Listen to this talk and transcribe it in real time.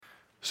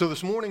So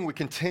this morning we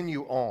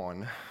continue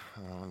on.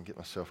 Let me get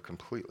myself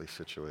completely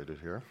situated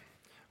here.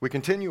 We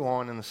continue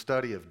on in the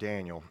study of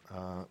Daniel.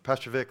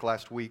 Pastor Vic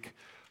last week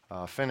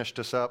finished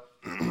us up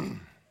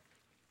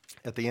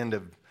at the end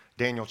of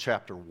Daniel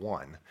chapter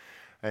 1.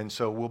 And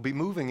so we'll be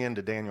moving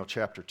into Daniel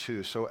chapter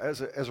 2. So as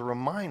a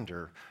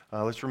reminder,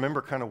 let's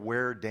remember kind of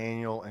where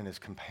Daniel and his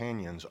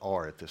companions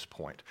are at this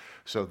point.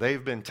 So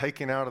they've been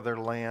taken out of their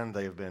land.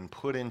 They've been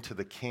put into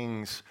the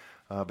king's,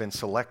 been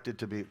selected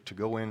to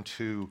go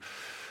into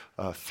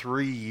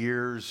 3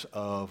 years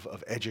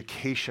of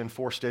education,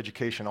 forced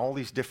education, all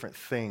these different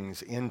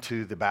things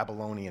into the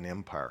Babylonian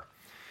Empire.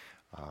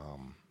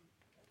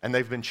 And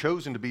they've been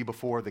chosen to be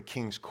before the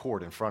king's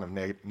court in front of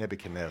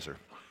Nebuchadnezzar.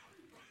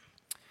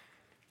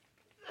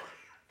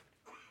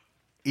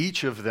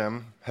 Each of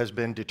them has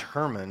been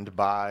determined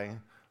by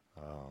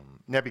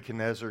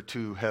Nebuchadnezzar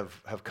to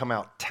have come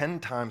out 10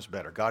 times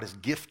better. God has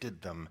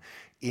gifted them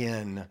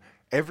in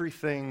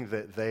everything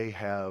that they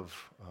have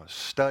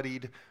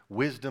studied,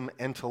 wisdom,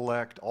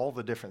 intellect, all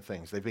the different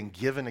things. They've been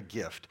given a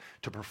gift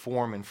to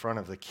perform in front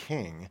of the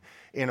king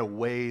in a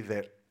way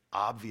that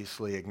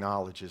obviously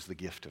acknowledges the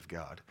gift of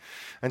God.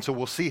 And so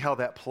we'll see how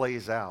that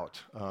plays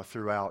out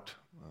throughout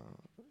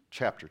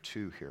chapter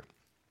 2 here.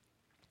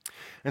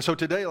 And so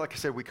today, like I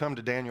said, we come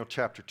to Daniel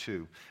chapter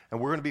 2, and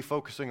we're going to be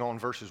focusing on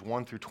verses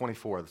 1 through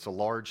 24. It's a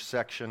large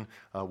section.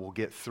 We'll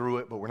get through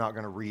it, but we're not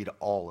going to read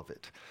all of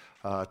it.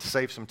 To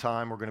save some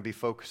time, we're going to be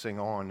focusing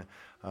on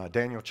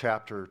Daniel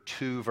chapter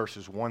 2,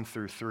 verses 1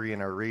 through 3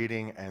 in our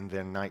reading, and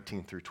then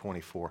 19 through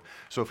 24.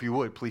 So if you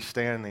would, please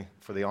stand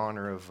for the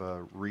honor of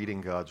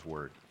reading God's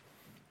word.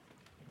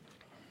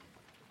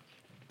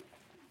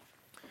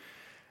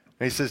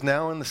 And he says,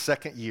 "Now in the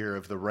second year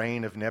of the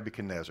reign of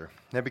Nebuchadnezzar,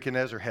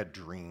 Nebuchadnezzar had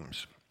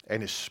dreams,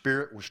 and his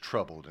spirit was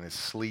troubled, and his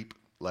sleep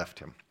left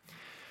him.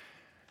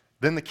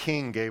 Then the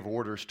king gave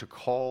orders to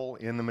call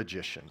in the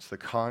magicians, the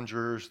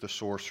conjurers, the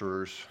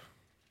sorcerers,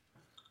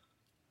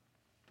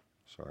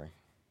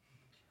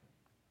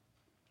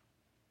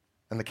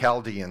 and the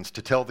Chaldeans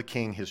to tell the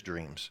king his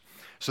dreams.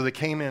 So they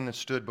came in and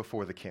stood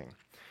before the king.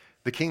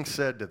 The king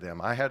said to them,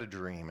 'I had a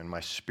dream, and my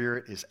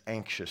spirit is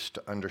anxious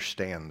to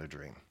understand the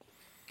dream.'"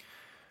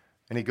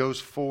 And he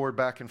goes forward,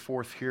 back and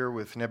forth here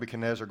with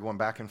Nebuchadnezzar, going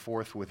back and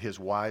forth with his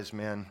wise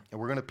men. And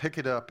we're going to pick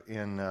it up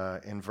in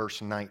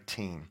verse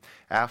 19.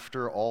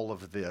 After all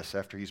of this,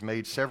 after he's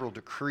made several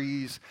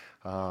decrees,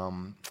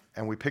 and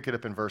we pick it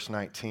up in verse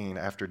 19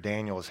 after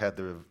Daniel has had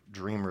the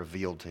dream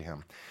revealed to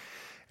him.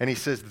 And he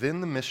says,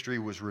 "Then the mystery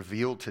was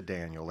revealed to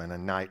Daniel in a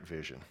night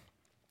vision.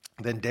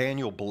 Then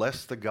Daniel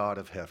blessed the God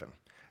of heaven.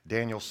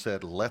 Daniel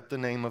said, 'Let the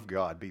name of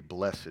God be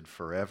blessed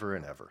forever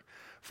and ever,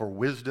 for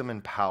wisdom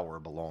and power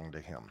belong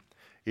to him.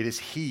 It is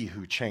he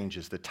who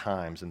changes the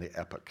times and the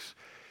epochs.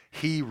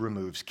 He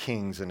removes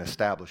kings and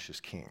establishes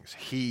kings.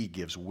 He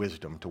gives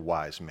wisdom to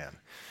wise men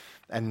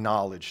and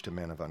knowledge to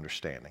men of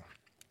understanding.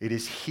 It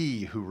is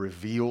he who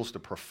reveals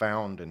the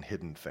profound and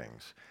hidden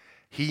things.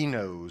 He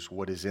knows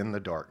what is in the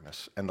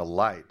darkness, and the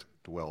light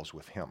dwells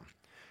with him.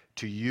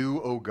 To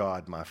you, O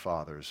God, my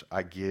fathers,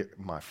 I give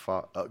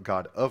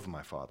God of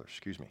my fathers,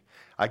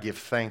 I give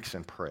thanks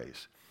and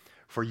praise.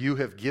 For you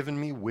have given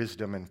me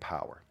wisdom and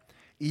power.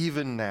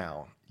 Even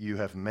now you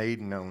have made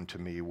known to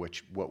me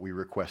what we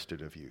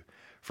requested of you,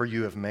 for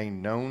you have made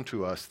known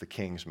to us the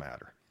king's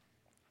matter.'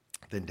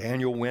 Then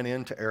Daniel went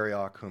in to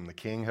Arioch, whom the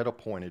king had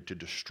appointed to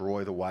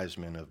destroy the wise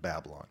men of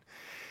Babylon.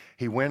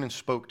 He went and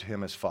spoke to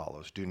him as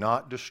follows, 'Do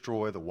not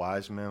destroy the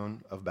wise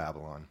men of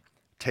Babylon.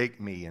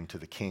 Take me into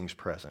the king's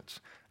presence,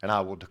 and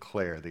I will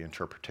declare the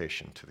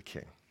interpretation to the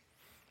king.'"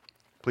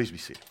 Please be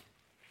seated.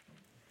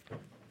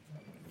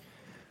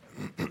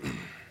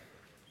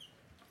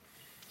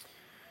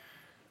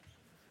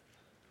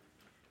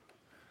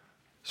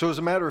 So as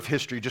a matter of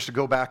history, just to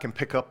go back and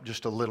pick up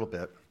just a little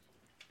bit,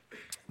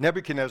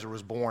 Nebuchadnezzar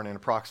was born in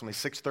approximately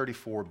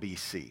 634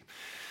 BC.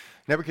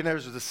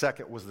 Nebuchadnezzar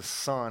II was the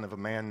son of a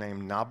man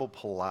named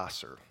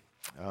Nabopolassar,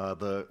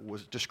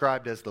 was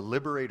described as the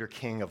liberator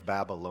king of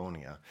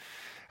Babylonia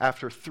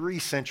after 3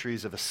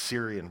 centuries of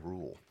Assyrian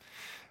rule.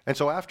 And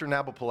so after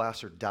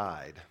Nabopolassar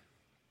died,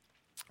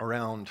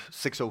 around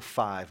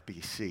 605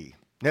 BC,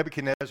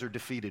 Nebuchadnezzar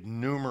defeated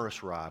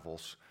numerous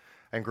rivals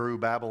and grew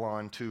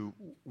Babylon to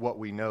what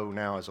we know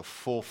now as a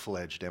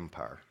full-fledged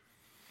empire.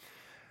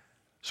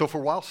 So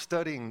while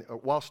studying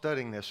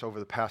this over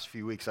the past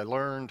few weeks, I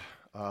learned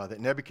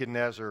that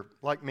Nebuchadnezzar,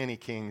 like many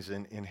kings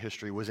in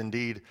history, was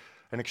indeed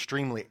an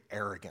extremely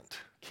arrogant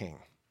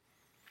king.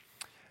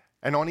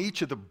 And on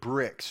each of the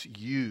bricks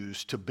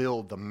used to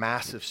build the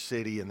massive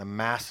city and the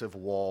massive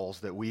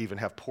walls that we even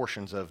have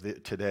portions of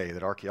today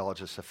that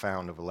archaeologists have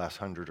found over the last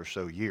 100 or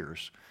so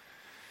years,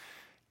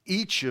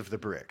 each of the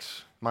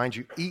bricks, mind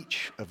you,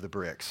 each of the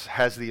bricks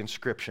has the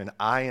inscription,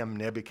 "I am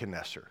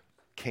Nebuchadnezzar,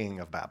 king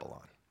of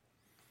Babylon."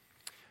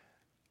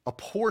 A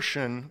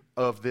portion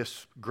of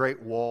this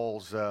Great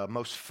Wall's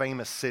most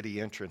famous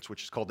city entrance,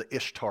 which is called the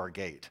Ishtar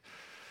Gate,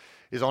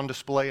 is on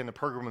display in the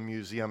Pergamum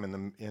Museum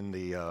in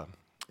the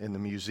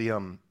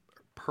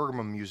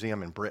Pergamum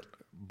Museum in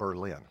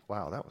Berlin.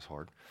 Wow, that was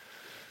hard.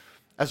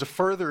 As a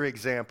further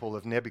example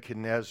of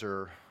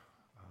Nebuchadnezzar's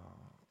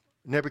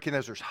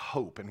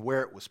hope and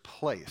where it was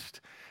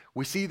placed,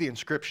 we see the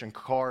inscription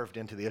carved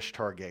into the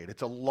Ishtar Gate.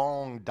 It's a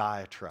long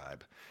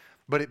diatribe,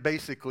 but it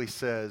basically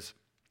says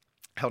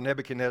how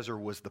Nebuchadnezzar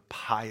was the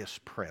pious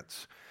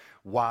prince,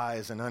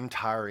 wise and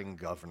untiring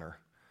governor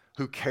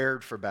who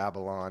cared for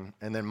Babylon,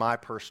 and then my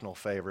personal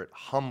favorite,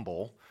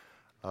 humble,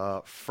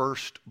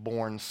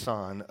 firstborn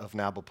son of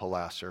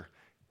Nabopolassar,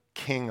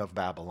 king of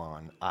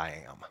Babylon, I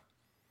am.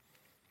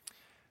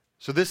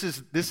 So this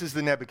is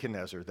the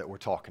Nebuchadnezzar that we're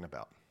talking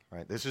about,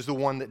 right? This is the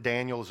one that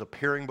Daniel is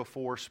appearing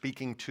before,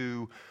 speaking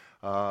to,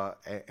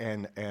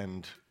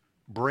 and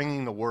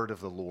bringing the word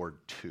of the Lord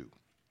to.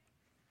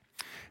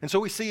 And so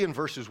we see in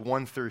verses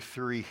 1 through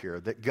 3 here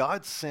that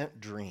God sent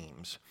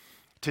dreams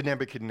to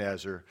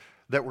Nebuchadnezzar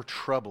that were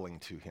troubling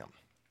to him.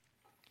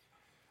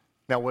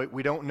 Now,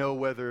 we don't know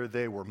whether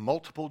they were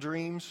multiple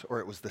dreams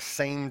or it was the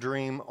same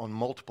dream on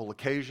multiple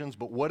occasions,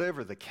 but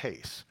whatever the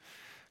case,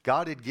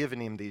 God had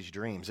given him these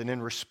dreams. And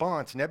in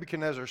response,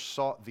 Nebuchadnezzar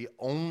sought the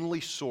only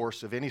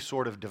source of any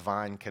sort of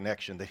divine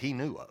connection that he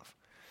knew of.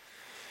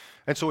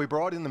 And so he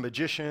brought in the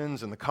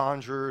magicians and the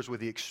conjurers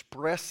with the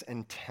express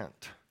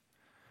intent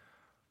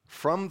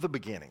from the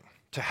beginning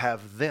to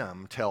have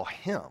them tell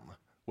him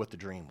what the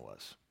dream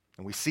was.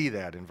 And we see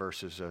that in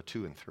verses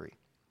 2 and 3.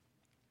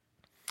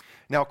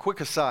 Now, a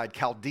quick aside,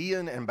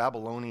 Chaldean and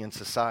Babylonian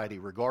society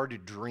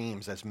regarded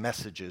dreams as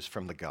messages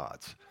from the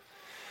gods.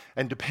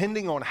 And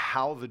depending on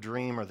how the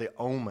dream or the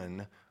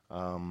omen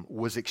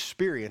was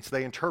experienced,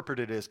 they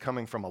interpreted it as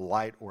coming from a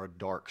light or a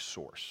dark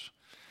source.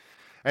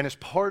 And as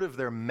part of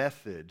their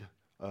method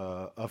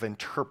of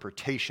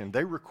interpretation,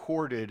 they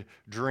recorded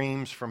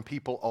dreams from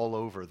people all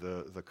over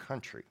the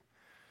country.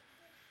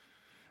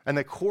 And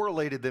they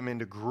correlated them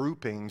into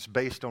groupings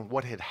based on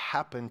what had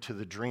happened to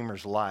the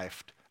dreamer's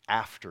life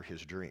after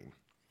his dream.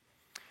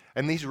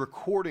 And these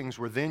recordings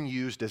were then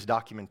used as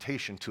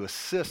documentation to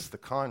assist the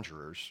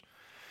conjurers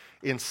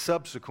in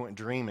subsequent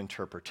dream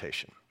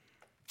interpretation.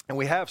 And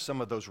we have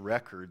some of those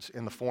records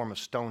in the form of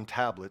stone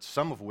tablets,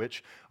 some of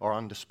which are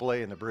on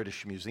display in the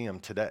British Museum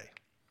today.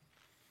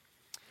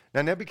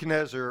 Now,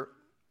 Nebuchadnezzar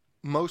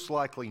most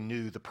likely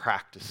knew the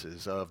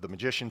practices of the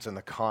magicians and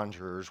the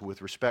conjurers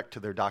with respect to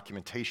their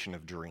documentation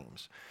of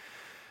dreams.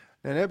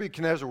 Now,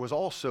 Nebuchadnezzar was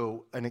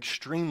also an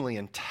extremely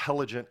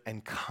intelligent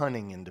and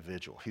cunning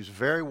individual. He was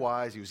very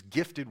wise. He was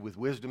gifted with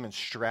wisdom and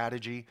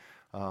strategy.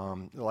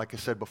 Like I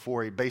said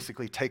before, he'd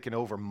basically taken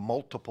over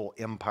multiple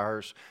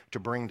empires to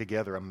bring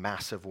together a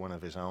massive one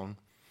of his own.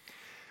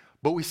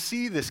 But we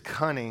see this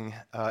cunning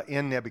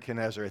in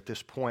Nebuchadnezzar at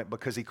this point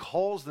because he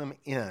calls them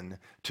in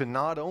to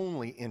not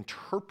only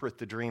interpret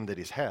the dream that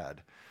he's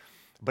had,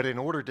 but in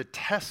order to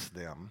test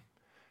them,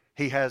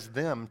 he has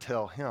them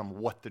tell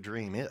him what the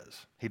dream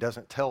is. He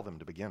doesn't tell them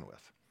to begin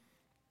with.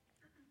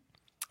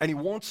 And he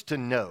wants to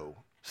know,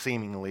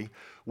 seemingly,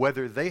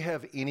 whether they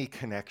have any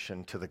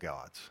connection to the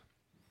gods.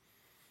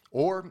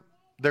 Or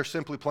they're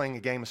simply playing a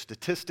game of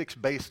statistics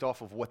based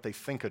off of what they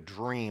think a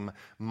dream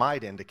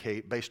might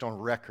indicate based on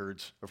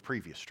records of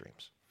previous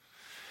dreams.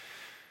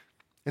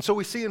 And so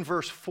we see in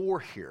verse 4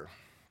 here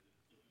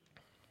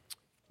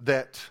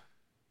that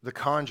the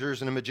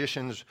conjurers and the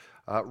magicians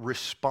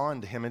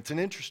respond to him. It's an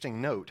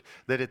interesting note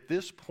that at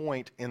this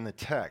point in the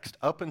text,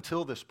 up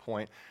until this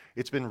point,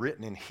 it's been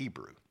written in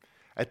Hebrew.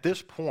 At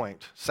this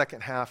point,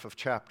 second half of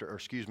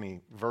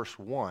verse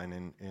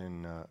 1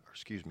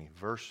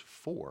 verse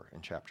 4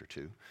 in chapter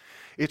 2,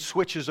 it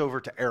switches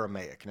over to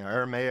Aramaic. Now,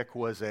 Aramaic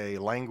was a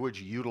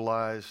language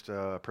utilized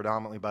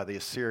predominantly by the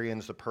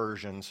Assyrians, the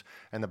Persians,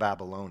 and the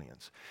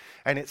Babylonians.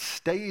 And it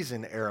stays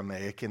in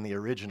Aramaic in the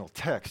original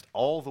text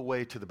all the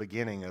way to the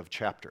beginning of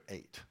chapter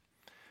 8,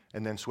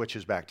 and then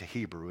switches back to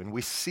Hebrew. And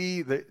we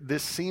see that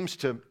this seems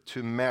to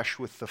mesh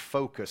with the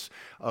focus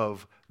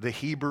of the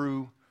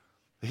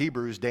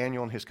Hebrews,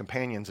 Daniel and his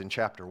companions in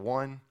chapter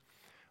 1,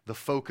 the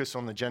focus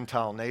on the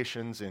Gentile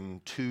nations in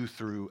 2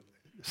 through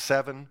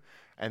 7,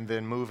 and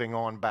then moving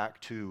on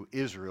back to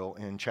Israel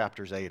in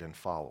chapters 8 and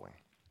following.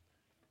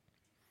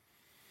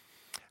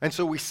 And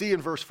so we see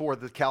in verse 4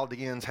 the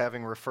Chaldeans,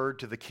 having referred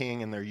to the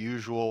king in their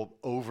usual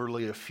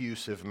overly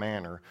effusive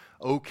manner,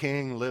 "O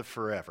king, live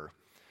forever."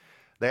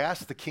 They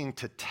ask the king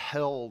to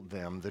tell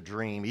them the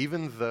dream,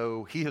 even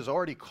though he has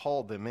already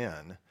called them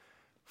in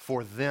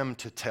for them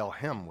to tell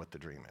him what the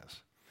dream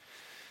is.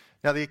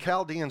 Now, the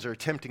Chaldeans are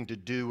attempting to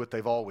do what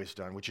they've always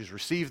done, which is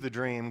receive the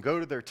dream, go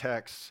to their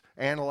texts,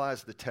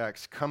 analyze the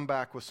text, come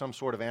back with some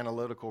sort of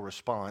analytical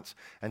response,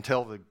 and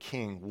tell the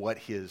king what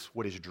his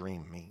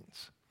dream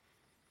means.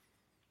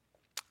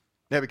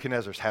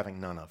 Nebuchadnezzar's having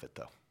none of it,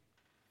 though.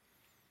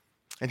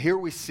 And here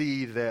we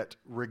see that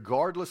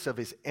regardless of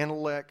his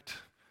intellect,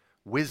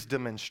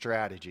 wisdom, and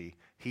strategy,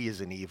 he is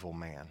an evil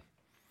man.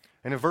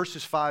 And in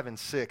verses 5 and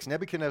 6,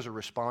 Nebuchadnezzar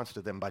responds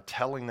to them by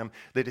telling them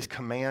that his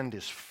command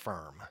is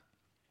firm.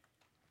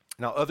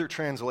 Now, other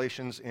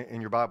translations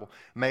in your Bible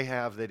may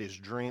have that his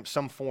dream,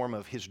 some form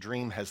of his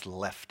dream has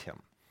left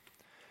him.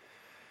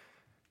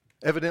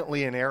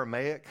 Evidently in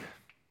Aramaic,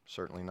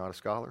 certainly not a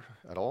scholar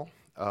at all,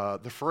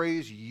 the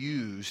phrase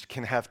used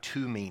can have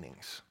two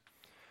meanings.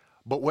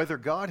 But whether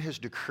God has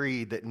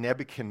decreed that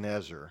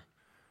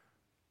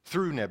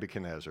through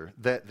Nebuchadnezzar,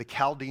 that the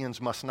Chaldeans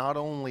must not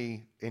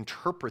only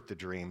interpret the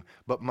dream,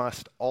 but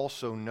must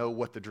also know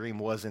what the dream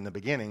was in the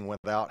beginning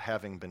without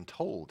having been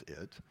told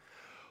it,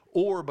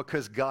 or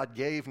because God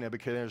gave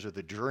Nebuchadnezzar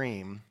the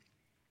dream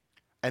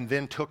and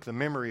then took the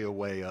memory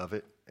of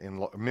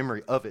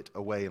it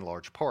away in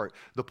large part.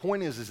 The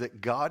point is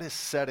that God is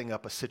setting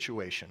up a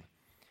situation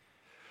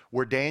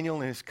where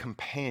Daniel and his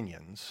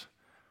companions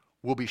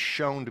will be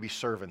shown to be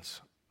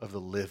servants of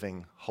the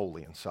living,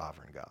 holy, and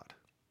sovereign God.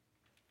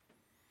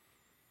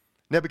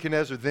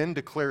 Nebuchadnezzar then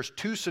declares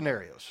two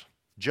scenarios,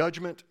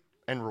 judgment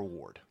and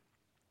reward.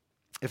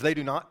 If they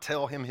do not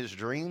tell him his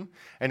dream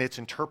and its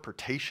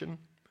interpretation,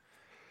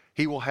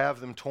 he will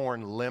have them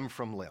torn limb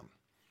from limb.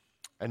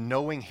 And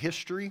knowing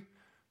history,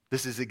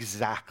 this is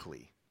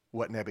exactly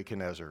what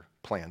Nebuchadnezzar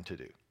planned to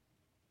do.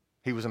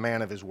 He was a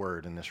man of his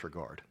word in this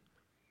regard.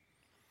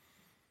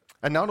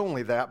 And not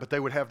only that, but they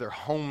would have their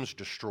homes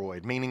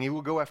destroyed, meaning he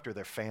will go after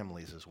their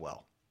families as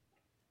well.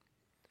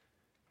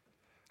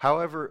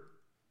 However,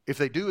 if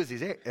they do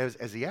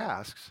as he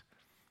asks,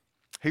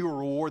 he will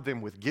reward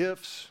them with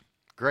gifts,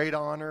 great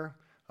honor,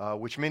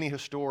 which many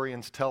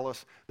historians tell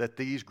us that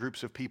these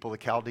groups of people, the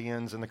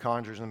Chaldeans and the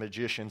conjurers and the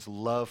magicians,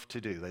 love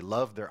to do. They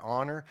love their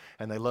honor,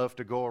 and they love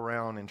to go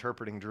around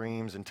interpreting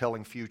dreams and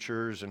telling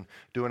futures and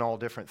doing all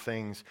different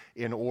things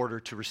in order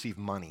to receive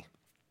money.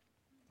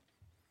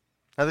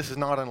 Now, this is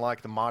not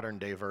unlike the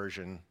modern-day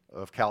version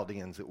of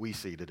Chaldeans that we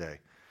see today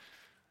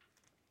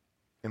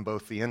in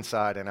both the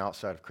inside and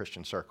outside of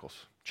Christian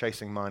circles,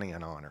 chasing money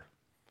and honor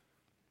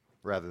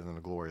rather than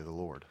the glory of the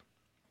Lord.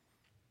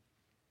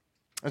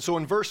 And so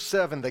in verse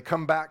 7, they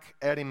come back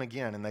at him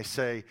again and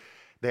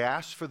they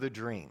ask for the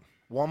dream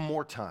one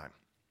more time,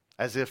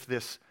 as if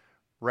this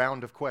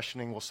round of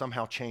questioning will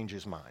somehow change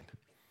his mind,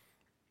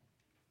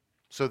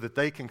 so that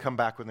they can come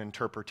back with an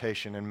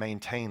interpretation and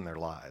maintain their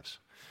lives.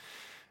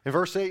 In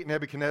verse 8,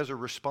 Nebuchadnezzar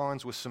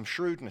responds with some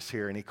shrewdness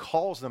here, and he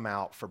calls them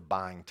out for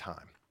buying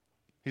time.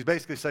 He's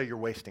basically saying, you're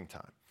wasting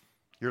time.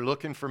 You're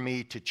looking for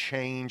me to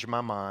change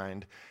my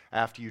mind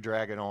after you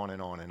drag it on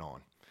and on and on.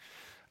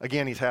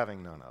 Again, he's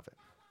having none of it.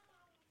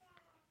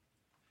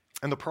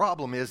 And the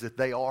problem is that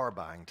they are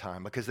buying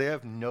time because they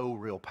have no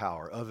real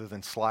power other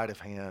than sleight of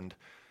hand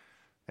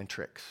and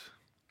tricks.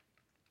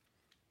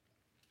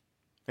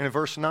 And in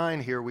verse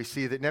 9 here, we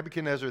see that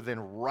Nebuchadnezzar then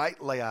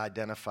rightly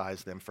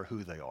identifies them for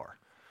who they are.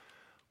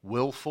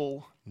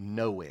 Willful,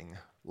 knowing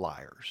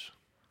liars.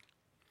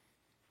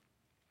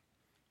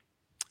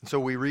 And so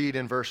we read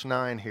in verse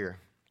 9 here,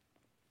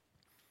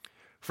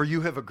 for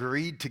you have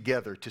agreed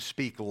together to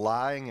speak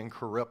lying and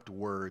corrupt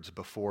words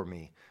before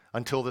me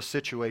until the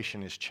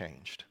situation is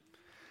changed.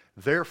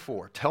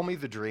 Therefore, tell me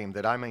the dream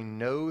that I may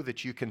know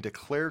that you can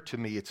declare to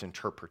me its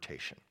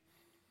interpretation.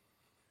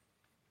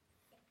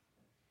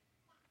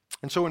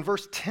 And so in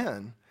verse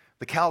 10,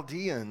 the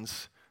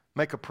Chaldeans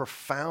make a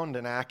profound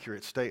and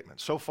accurate statement.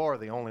 So far,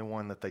 the only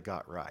one that they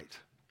got right.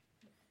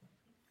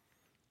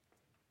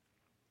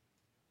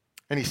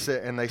 And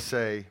they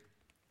say,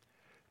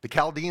 the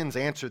Chaldeans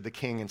answered the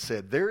king and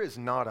said, there is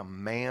not a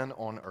man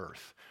on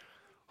earth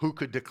who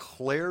could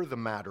declare the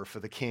matter for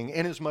the king,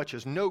 inasmuch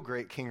as no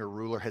great king or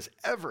ruler has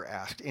ever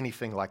asked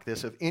anything like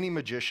this of any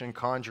magician,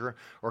 conjurer,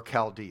 or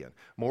Chaldean.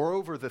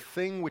 Moreover, the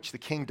thing which the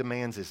king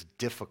demands is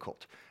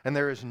difficult, and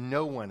there is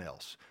no one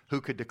else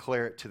who could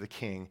declare it to the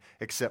king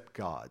except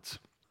God's,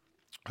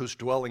 whose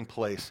dwelling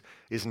place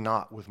is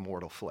not with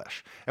mortal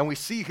flesh. And we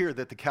see here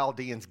that the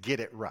Chaldeans get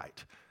it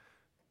right.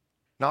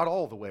 Not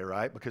all the way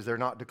right, because they're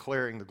not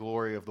declaring the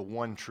glory of the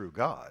one true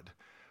God.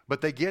 But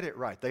they get it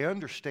right. They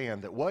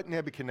understand that what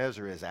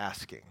Nebuchadnezzar is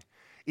asking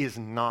is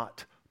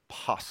not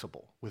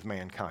possible with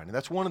mankind. And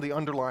that's one of the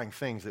underlying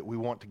things that we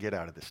want to get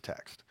out of this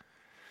text.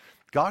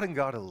 God and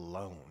God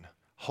alone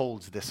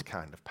holds this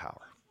kind of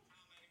power.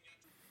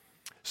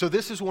 So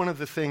this is one of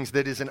the things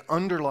that is an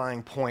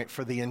underlying point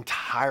for the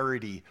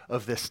entirety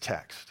of this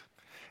text,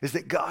 is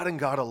that God and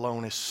God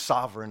alone is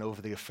sovereign over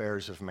the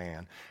affairs of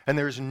man. And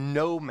there is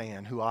no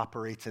man who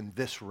operates in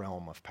this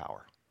realm of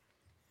power.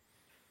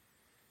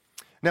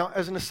 Now,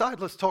 as an aside,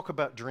 let's talk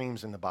about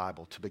dreams in the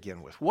Bible to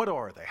begin with. What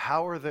are they?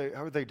 How are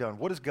they done?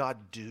 What does God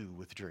do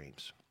with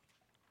dreams?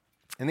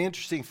 And the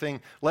interesting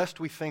thing, lest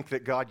we think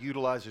that God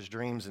utilizes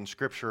dreams in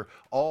Scripture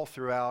all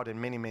throughout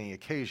and many, many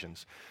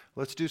occasions,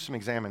 let's do some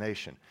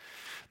examination.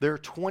 There are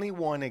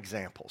 21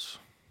 examples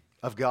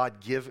of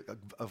God-given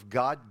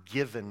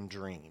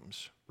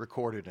dreams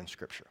recorded in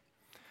Scripture.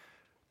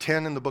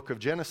 10 in the book of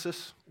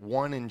Genesis,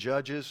 1 in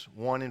Judges,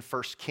 1 in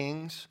 1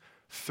 Kings,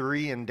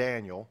 3 in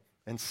Daniel,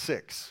 and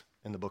 6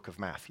 in the book of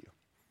Matthew.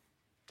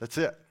 That's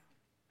it.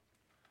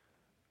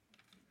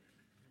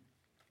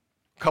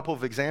 A couple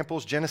of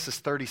examples, Genesis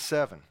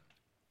 37.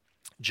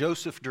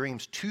 Joseph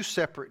dreams 2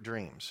 separate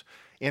dreams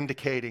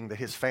indicating that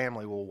his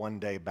family will one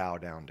day bow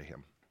down to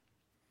him.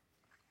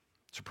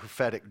 It's a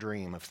prophetic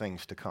dream of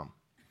things to come.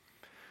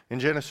 In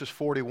Genesis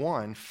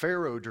 41,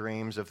 Pharaoh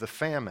dreams of the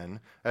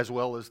famine as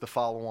well as the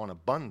follow-on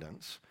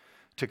abundance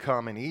to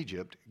come in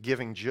Egypt,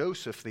 giving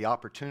Joseph the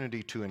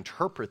opportunity to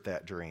interpret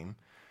that dream,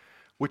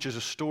 which is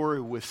a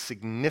story with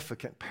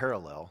significant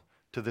parallel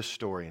to this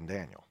story in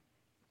Daniel.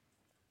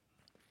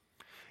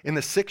 In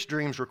the 6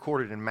 dreams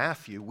recorded in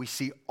Matthew, we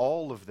see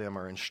all of them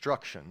are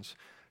instructions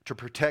to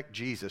protect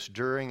Jesus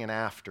during and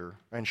after,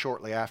 and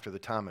shortly after the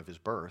time of his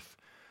birth,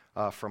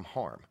 from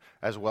harm,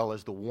 as well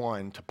as the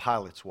one to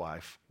Pilate's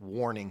wife,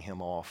 warning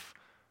him off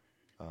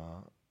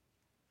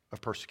of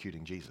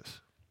persecuting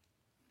Jesus.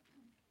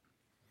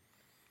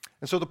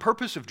 And so the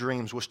purpose of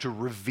dreams was to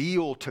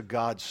reveal to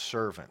God's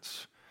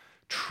servants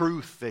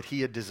truth that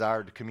he had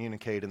desired to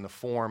communicate in the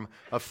form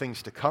of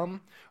things to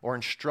come or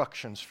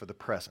instructions for the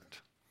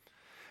present.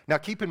 Now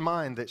keep in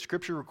mind that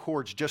Scripture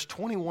records just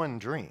 21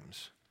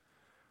 dreams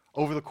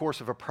over the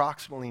course of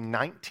approximately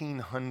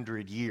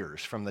 1,900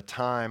 years from the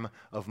time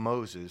of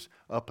Moses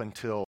up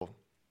until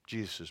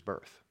Jesus'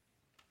 birth.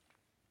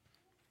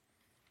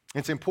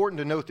 It's important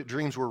to note that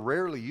dreams were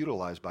rarely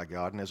utilized by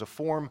God and as a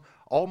form,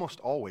 almost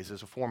always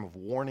as a form of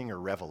warning or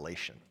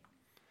revelation.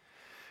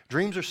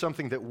 Dreams are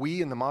something that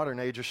we in the modern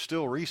age are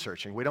still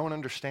researching. We don't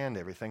understand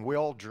everything. We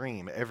all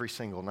dream every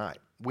single night.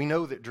 We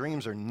know that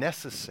dreams are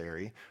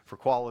necessary for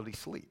quality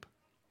sleep.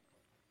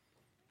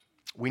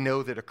 We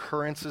know that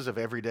occurrences of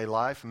everyday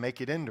life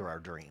make it into our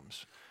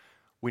dreams.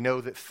 We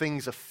know that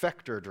things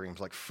affect our dreams,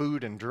 like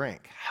food and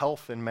drink,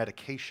 health and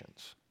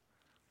medications.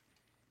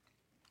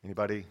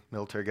 Anybody,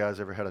 military guys,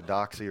 ever had a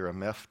doxy or a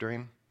meth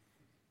dream?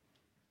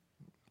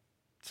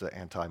 It's an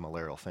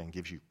anti-malarial thing.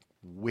 Gives you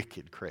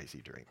wicked,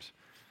 crazy dreams.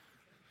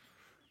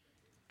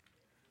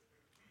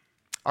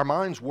 Our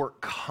minds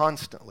work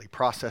constantly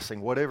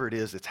processing whatever it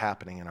is that's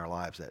happening in our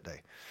lives that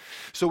day.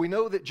 So we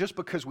know that just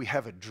because we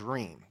have a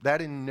dream,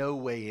 that in no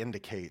way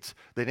indicates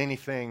that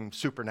anything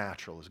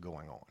supernatural is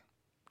going on.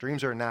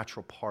 Dreams are a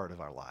natural part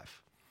of our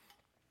life.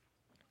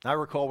 I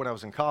recall when I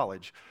was in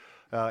college,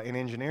 in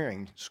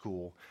engineering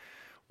school,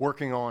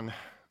 working on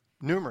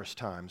numerous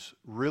times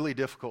really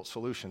difficult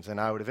solutions, and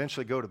I would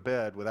eventually go to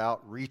bed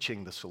without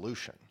reaching the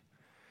solution,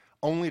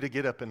 only to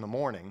get up in the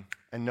morning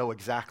and know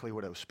exactly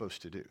what I was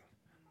supposed to do.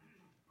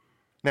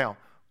 Now,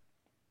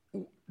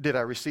 did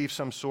I receive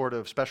some sort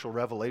of special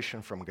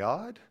revelation from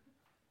God?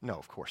 No,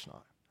 of course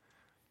not.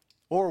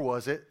 Or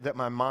was it that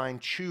my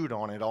mind chewed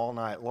on it all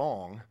night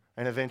long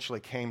and eventually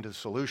came to the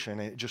solution,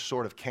 and it just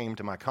sort of came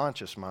to my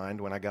conscious mind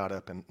when I got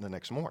up the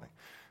next morning?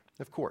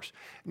 Of course.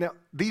 Now,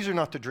 these are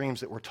not the dreams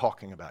that we're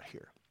talking about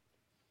here.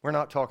 We're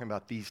not talking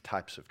about these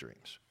types of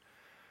dreams,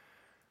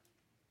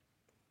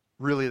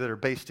 really, that are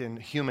based in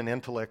human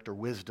intellect or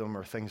wisdom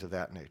or things of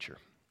that nature.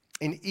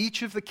 In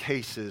each of the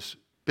cases,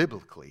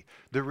 biblically,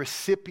 the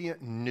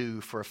recipient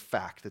knew for a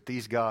fact that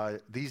these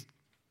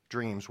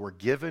dreams were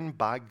given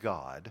by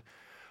God,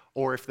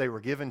 or if they were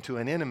given to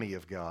an enemy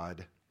of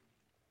God,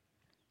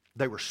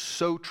 they were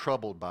so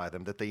troubled by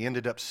them that they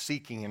ended up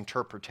seeking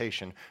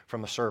interpretation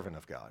from the servant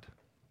of God.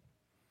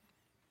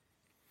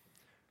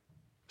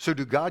 So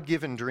do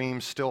God-given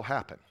dreams still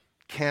happen?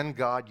 Can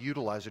God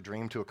utilize a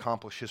dream to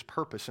accomplish his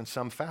purpose in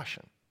some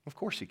fashion? Of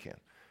course he can.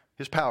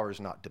 His power is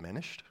not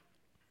diminished.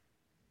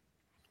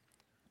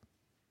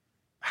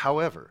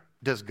 However,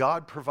 does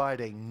God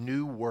provide a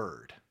new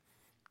word?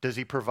 Does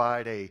he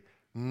provide a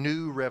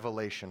new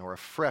revelation or a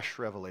fresh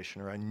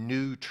revelation or a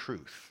new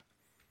truth?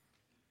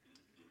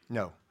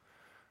 No.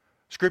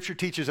 Scripture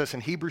teaches us in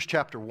Hebrews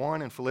chapter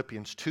 1 and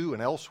Philippians 2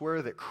 and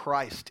elsewhere that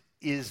Christ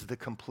is the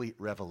complete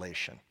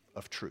revelation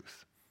of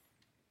truth.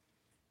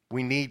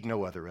 We need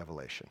no other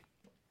revelation.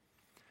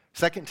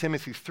 2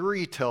 Timothy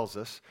 3 tells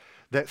us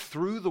that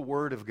through the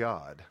Word of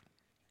God,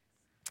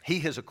 he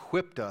has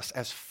equipped us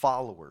as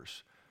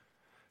followers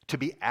to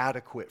be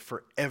adequate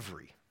for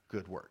every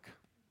good work.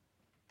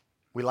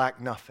 We lack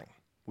nothing.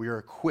 We are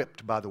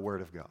equipped by the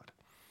Word of God.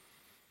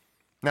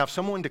 Now, if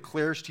someone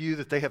declares to you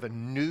that they have a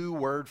new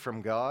word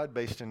from God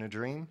based in a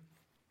dream,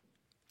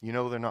 you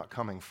know they're not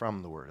coming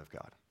from the Word of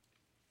God.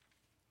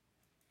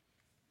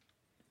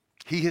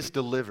 He has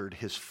delivered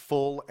his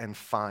full and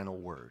final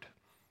word.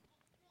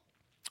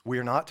 We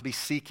are not to be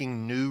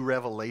seeking new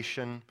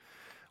revelation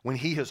when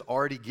he has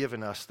already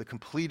given us the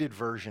completed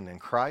version in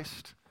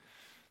Christ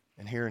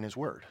and here in his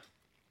word.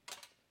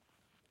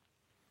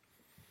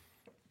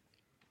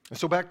 And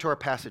so back to our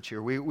passage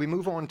here. We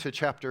move on to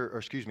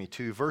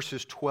to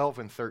verses 12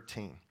 and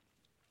 13.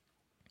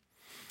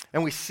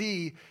 And we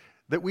see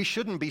that we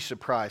shouldn't be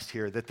surprised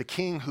here that the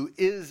king who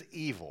is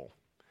evil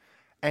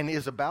and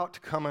is about to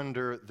come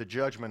under the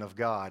judgment of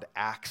God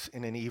acts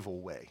in an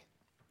evil way.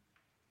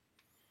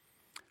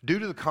 Due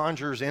to the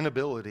conjurer's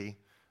inability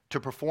to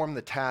perform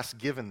the task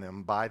given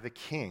them by the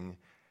king,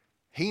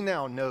 he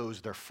now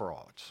knows they're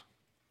frauds.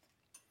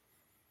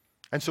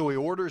 And so he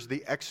orders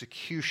the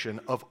execution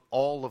of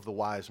all of the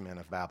wise men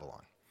of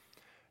Babylon.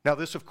 Now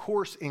this, of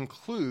course,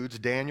 includes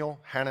Daniel,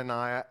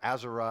 Hananiah,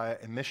 Azariah,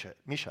 and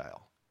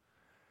Mishael,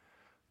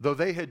 though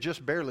they had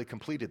just barely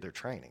completed their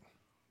training.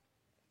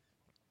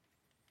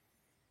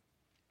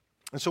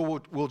 And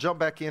so we'll jump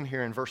back in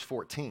here in verse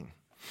 14.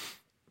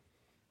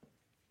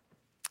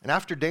 And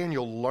after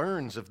Daniel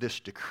learns of this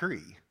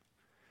decree,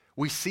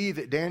 we see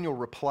that Daniel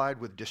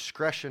replied with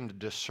discretion and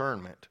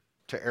discernment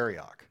to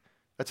Arioch.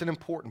 That's an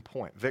important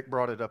point. Vic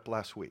brought it up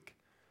last week.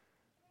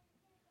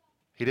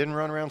 He didn't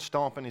run around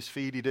stomping his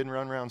feet. He didn't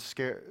run around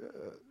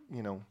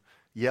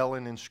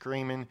yelling and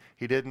screaming.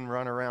 He didn't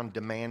run around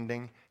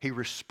demanding. He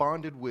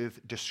responded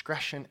with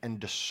discretion and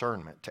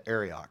discernment to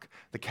Arioch,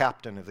 the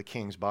captain of the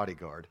king's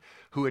bodyguard,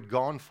 who had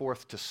gone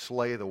forth to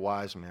slay the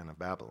wise men of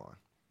Babylon.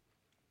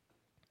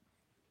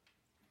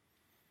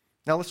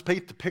 Now let's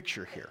paint the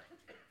picture here.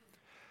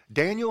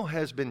 Daniel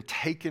has been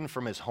taken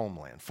from his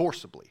homeland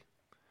forcibly.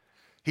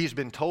 He's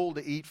been told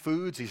to eat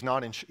foods he's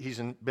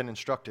been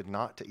instructed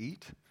not to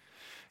eat.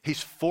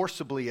 He's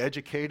forcibly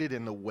educated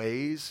in the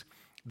ways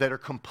that are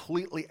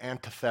completely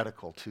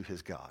antithetical to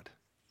his God.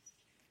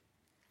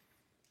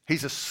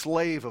 He's a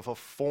slave of a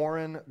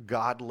foreign,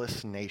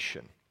 godless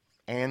nation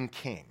and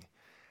king,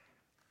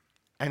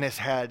 and has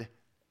had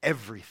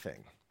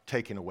everything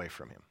taken away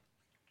from him.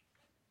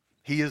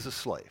 He is a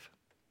slave.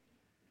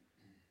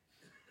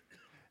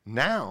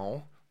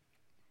 Now,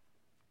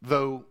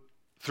 though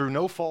through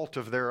no fault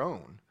of their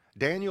own,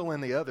 Daniel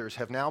and the others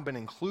have now been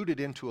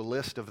included into a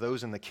list of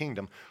those in the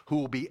kingdom who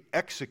will be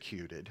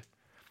executed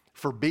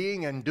for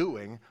being and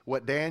doing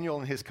what Daniel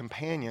and his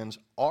companions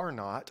are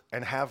not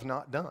and have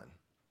not done.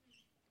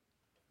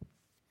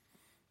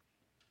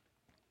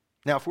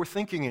 Now, if we're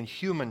thinking in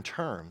human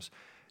terms,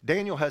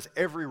 Daniel has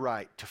every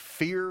right to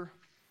fear,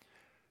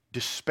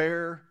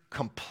 despair,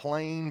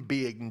 complain,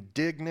 be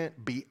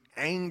indignant, be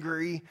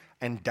angry,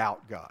 and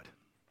doubt God.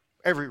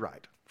 Every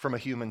right from a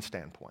human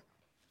standpoint.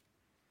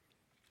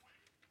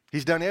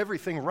 He's done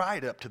everything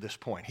right up to this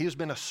point. He has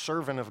been a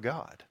servant of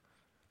God.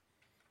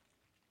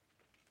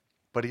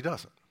 But he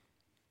doesn't.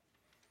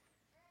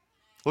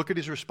 Look at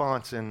his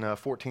response in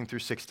 14 through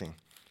 16.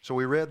 So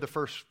we read the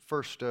first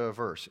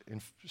verse,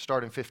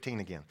 start in 15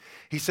 again.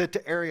 He said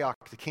to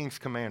Arioch, the king's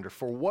commander,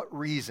 "For what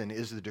reason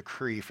is the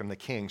decree from the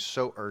king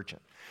so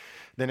urgent?"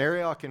 Then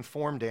Arioch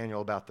informed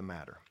Daniel about the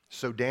matter.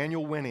 So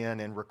Daniel went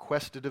in and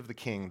requested of the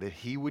king that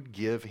he would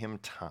give him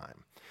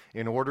time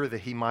in order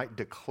that he might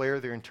declare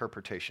their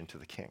interpretation to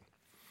the king.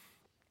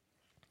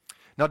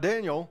 Now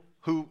Daniel,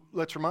 who,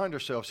 let's remind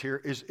ourselves here,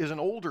 is an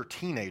older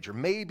teenager,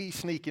 maybe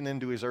sneaking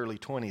into his early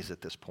 20s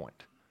at this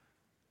point,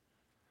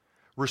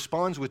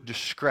 responds with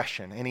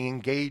discretion, and he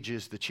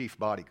engages the chief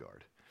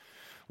bodyguard.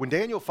 When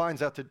Daniel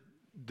finds out the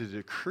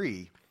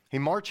decree, he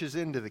marches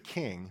into the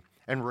king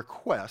and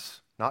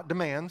requests, not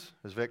demands,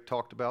 as Vic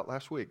talked about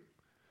last week,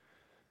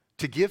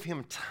 to give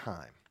him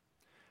time.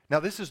 Now,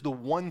 this is the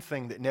one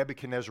thing that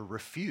Nebuchadnezzar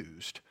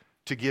refused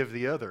to give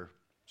the other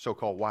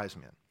so-called wise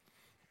men.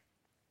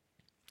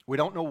 We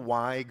don't know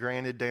why he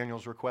granted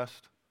Daniel's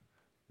request.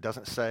 It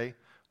doesn't say.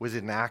 Was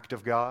it an act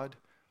of God?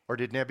 Or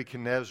did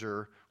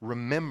Nebuchadnezzar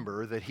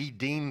remember that he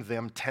deemed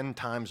them 10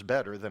 times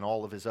better than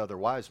all of his other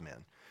wise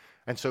men,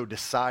 and so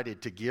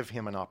decided to give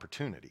him an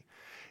opportunity?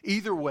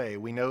 Either way,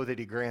 we know that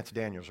he grants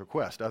Daniel's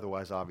request.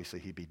 Otherwise, obviously,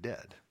 he'd be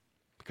dead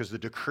because the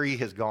decree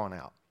has gone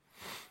out.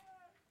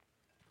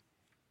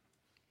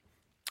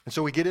 And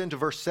so we get into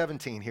verse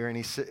 17 here,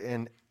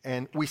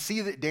 and we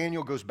see that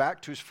Daniel goes back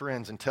to his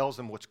friends and tells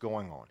them what's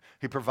going on.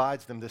 He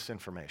provides them this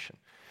information.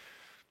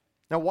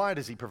 Now, why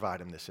does he provide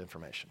them this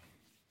information?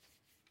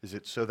 Is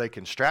it so they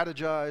can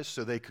strategize,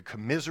 so they could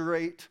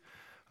commiserate,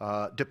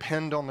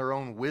 depend on their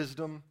own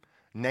wisdom,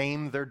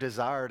 name their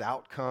desired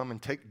outcome,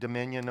 and take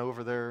dominion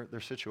over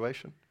their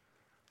situation?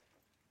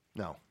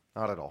 No,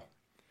 not at all.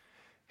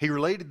 He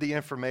related the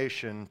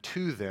information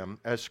to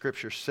them, as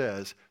Scripture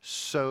says,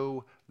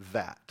 so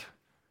that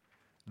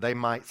they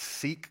might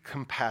seek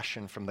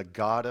compassion from the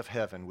God of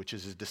heaven, which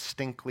is a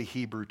distinctly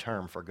Hebrew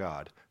term for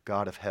God,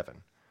 God of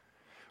heaven,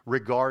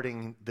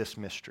 regarding this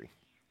mystery.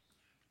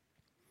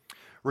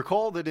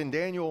 Recall that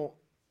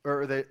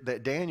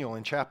that Daniel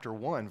in chapter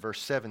 1,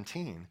 verse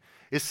 17,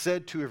 is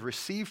said to have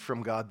received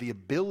from God the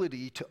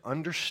ability to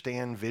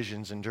understand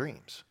visions and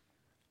dreams.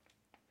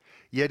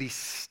 Yet he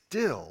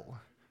still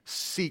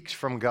seeks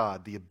from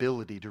God the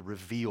ability to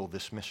reveal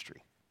this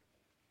mystery.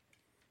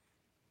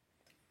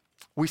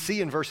 We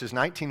see in verses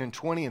 19 and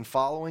 20 and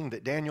following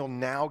that Daniel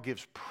now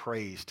gives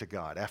praise to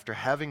God after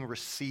having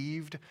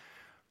received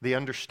the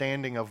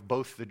understanding of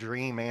both the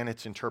dream and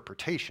its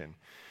interpretation.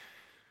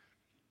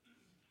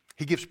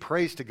 He gives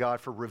praise to God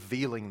for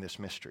revealing this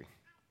mystery.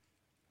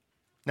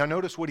 Now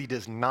notice what he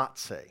does not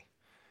say.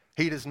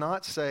 He does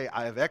not say,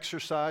 "I have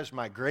exercised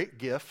my great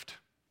gift,"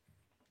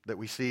 that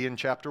we see in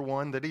chapter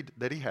 1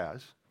 that he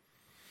has,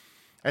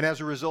 and as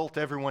a result,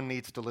 everyone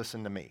needs to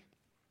listen to me.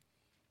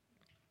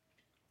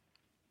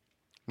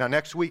 Now,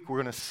 next week,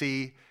 we're going to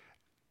see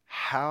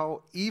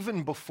how,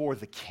 even before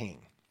the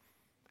king,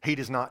 he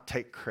does not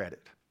take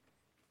credit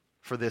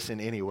for this in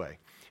any way.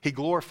 He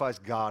glorifies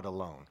God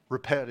alone,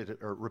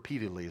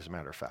 repeatedly, as a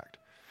matter of fact.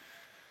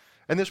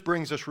 And this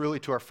brings us really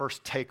to our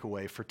first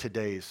takeaway for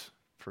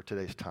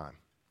today's time.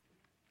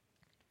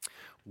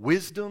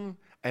 Wisdom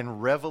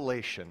and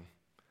revelation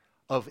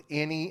of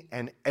any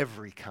and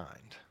every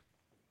kind,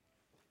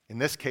 in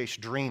this case,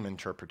 dream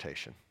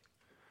interpretation,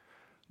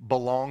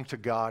 belong to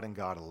God and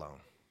God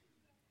alone.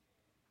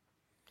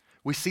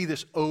 We see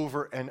this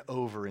over and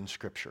over in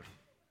Scripture.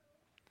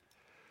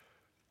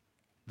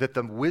 That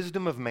the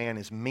wisdom of man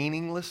is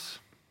meaningless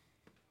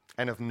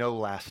and of no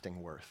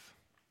lasting worth.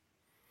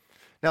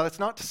 Now, that's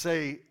not to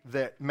say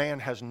that man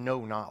has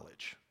no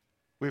knowledge.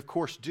 We, of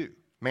course, do.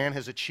 Man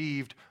has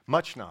achieved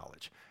much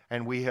knowledge,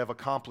 and we have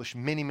accomplished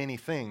many, many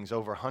things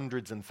over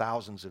hundreds and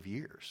thousands of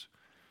years.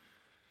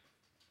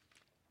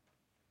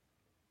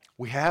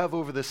 We have,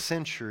 over the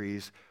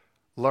centuries,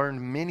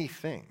 learned many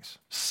things.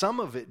 Some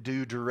of it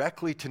due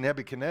directly to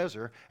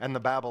Nebuchadnezzar and the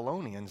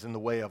Babylonians in the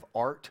way of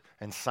art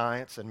and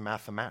science and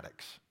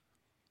mathematics.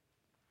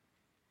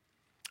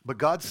 But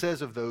God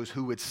says of those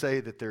who would say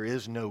that there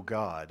is no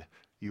God,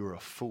 you are a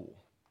fool.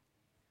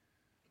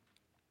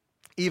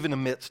 Even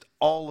amidst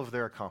all of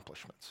their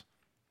accomplishments,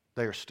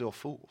 they are still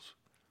fools.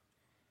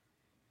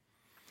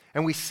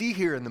 And we see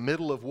here in the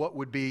middle of what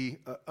would be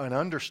an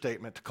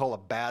understatement to call a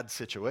bad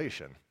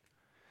situation,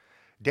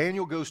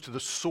 Daniel goes to the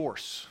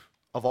source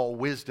of all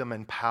wisdom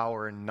and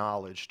power and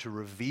knowledge to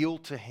reveal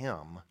to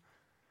him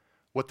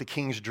what the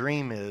king's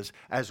dream is,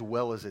 as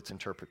well as its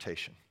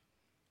interpretation.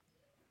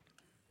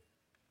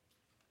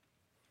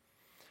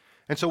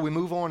 And so we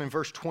move on in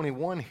verse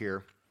 21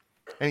 here,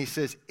 and he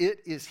says,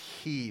 "It is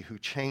he who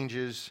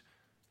changes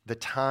the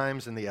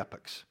times and the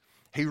epochs.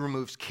 He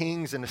removes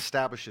kings and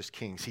establishes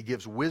kings. He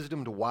gives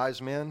wisdom to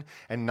wise men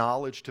and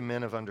knowledge to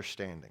men of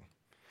understanding.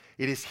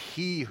 It is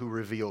he who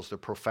reveals the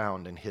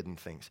profound and hidden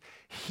things.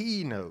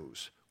 He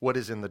knows what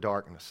is in the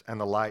darkness, and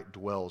the light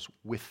dwells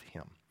with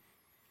him."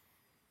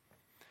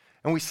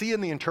 And we see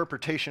in the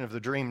interpretation of the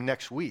dream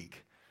next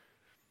week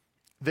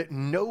that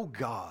no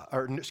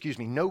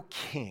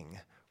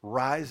king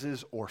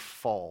rises or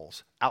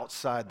falls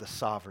outside the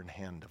sovereign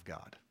hand of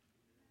God.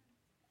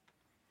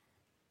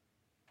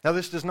 Now,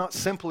 this does not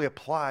simply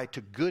apply to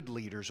good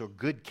leaders or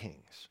good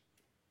kings.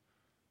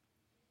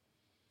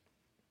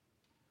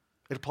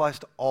 It applies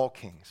to all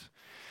kings.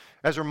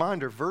 As a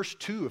reminder, verse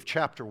 2 of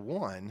chapter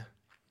 1,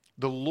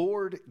 the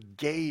Lord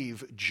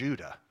gave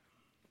Judah,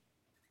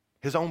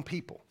 his own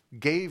people,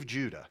 gave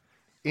Judah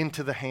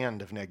into the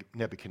hand of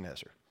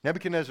Nebuchadnezzar.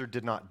 Nebuchadnezzar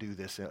did not do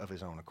this of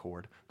his own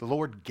accord. The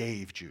Lord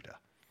gave Judah.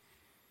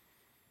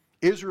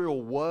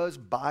 Israel was,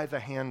 by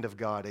the hand of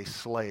God, a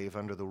slave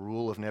under the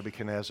rule of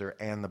Nebuchadnezzar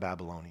and the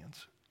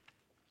Babylonians.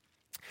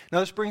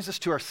 Now, this brings us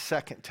to our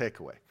second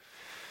takeaway.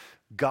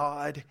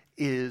 God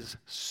is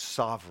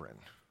sovereign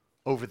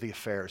over the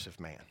affairs of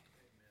man.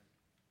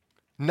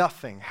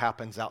 Nothing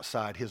happens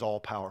outside his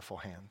all-powerful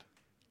hand.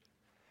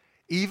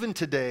 Even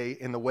today,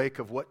 in the wake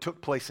of what took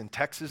place in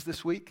Texas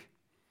this week,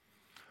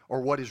 or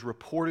what is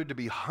reported to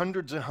be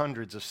hundreds and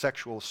hundreds of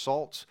sexual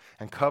assaults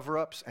and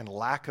cover-ups and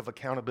lack of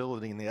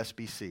accountability in the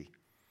SBC,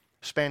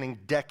 spanning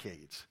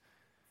decades,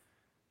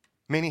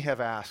 many have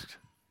asked,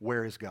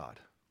 where is God?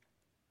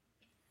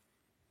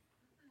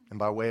 And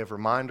by way of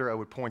reminder, I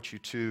would point you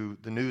to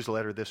the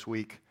newsletter this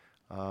week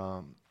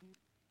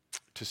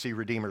to see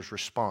Redeemer's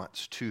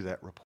response to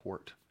that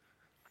report.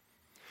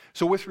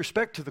 So with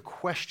respect to the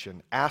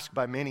question asked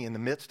by many in the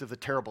midst of the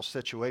terrible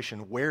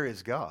situation, where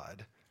is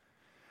God?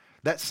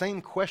 That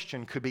same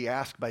question could be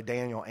asked by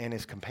Daniel and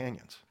his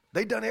companions.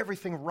 They'd done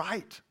everything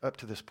right up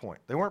to this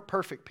point. They weren't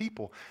perfect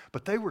people,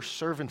 but they were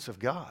servants of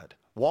God,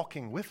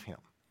 walking with him.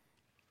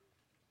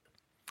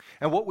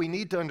 And what we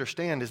need to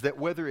understand is that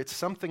whether it's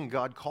something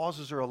God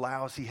causes or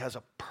allows, he has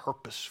a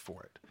purpose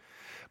for it.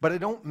 But I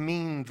don't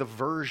mean the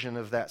version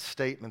of that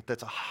statement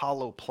that's a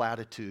hollow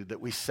platitude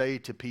that we say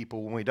to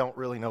people when we don't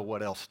really know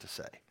what else to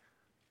say.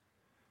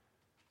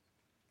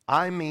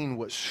 I mean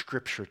what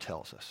Scripture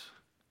tells us.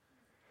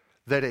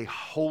 That a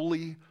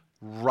holy,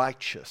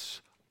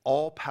 righteous,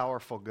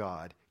 all-powerful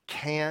God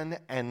can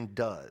and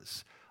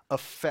does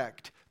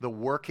affect the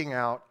working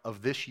out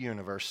of this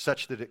universe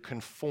such that it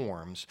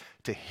conforms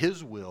to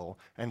his will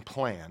and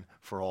plan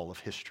for all of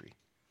history.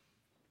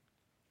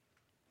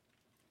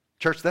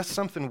 Church, that's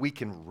something we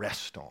can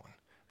rest on.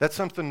 That's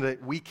something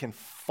that we can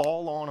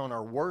fall on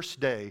our worst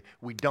day.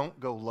 We don't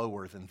go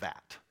lower than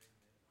that.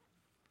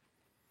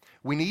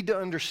 We need to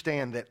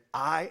understand that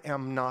I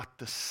am not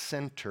the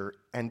center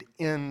and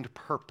end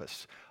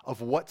purpose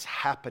of what's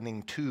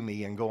happening to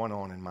me and going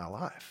on in my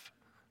life.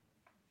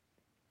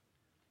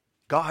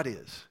 God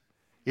is.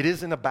 It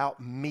isn't about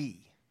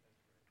me.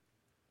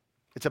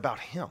 It's about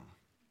him.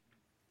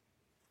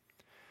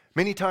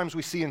 Many times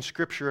we see in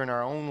Scripture in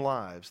our own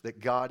lives that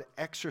God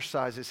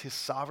exercises his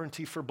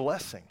sovereignty for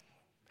blessing.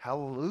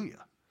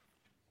 Hallelujah.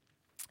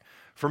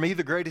 For me,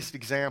 the greatest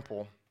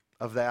example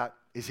of that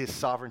is his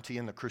sovereignty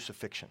in the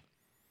crucifixion.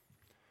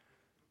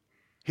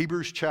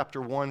 Hebrews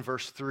chapter 1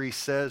 verse 3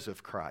 says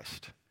of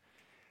Christ,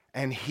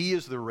 "And he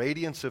is the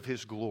radiance of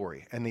his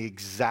glory and the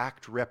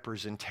exact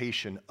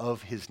representation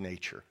of his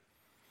nature,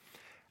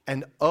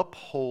 and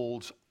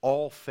upholds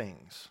all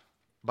things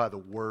by the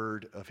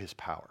word of his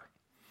power."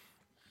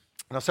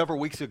 Now, several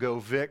weeks ago,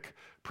 Vic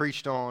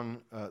preached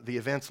on the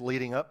events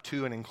leading up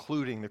to and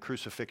including the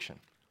crucifixion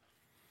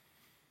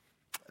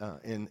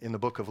in the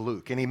book of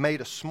Luke. And he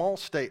made a small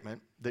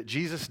statement that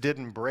Jesus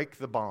didn't break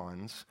the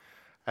bonds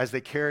as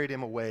they carried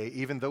him away,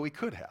 even though he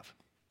could have.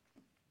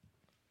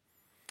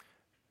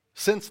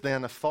 Since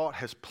then, a thought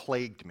has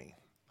plagued me.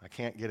 I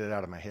can't get it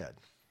out of my head.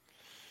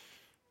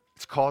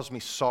 It's caused me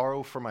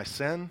sorrow for my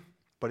sin,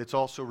 but it's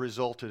also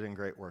resulted in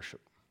great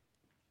worship.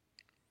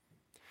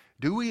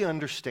 Do we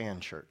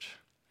understand, church,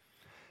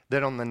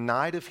 that on the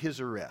night of his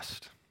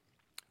arrest,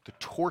 the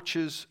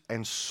torches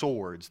and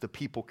swords the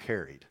people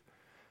carried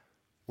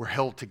were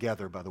held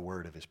together by the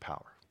word of his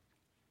power?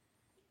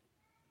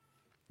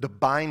 The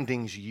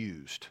bindings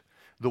used,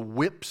 the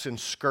whips and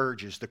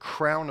scourges, the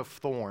crown of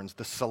thorns,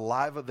 the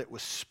saliva that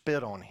was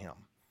spit on him,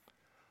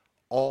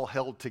 all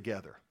held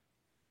together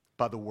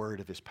by the word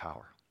of his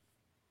power.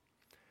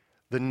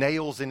 The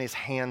nails in his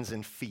hands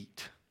and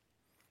feet,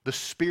 the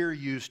spear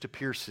used to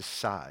pierce his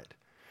side,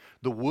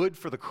 the wood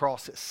for the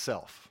cross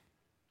itself,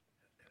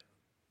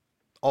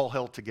 all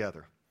held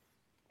together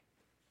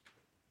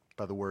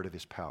by the word of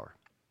his power.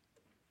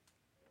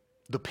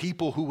 The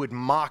people who would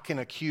mock and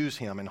accuse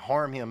him and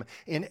harm him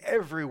in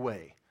every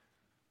way,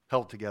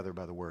 held together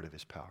by the word of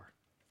his power.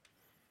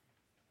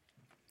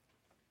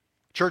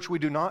 Church, we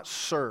do not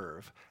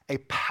serve a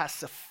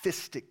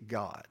pacifistic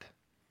God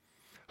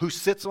who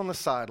sits on the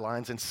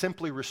sidelines and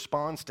simply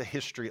responds to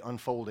history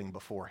unfolding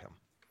before him.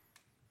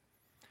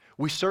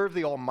 We serve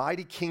the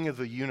Almighty King of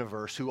the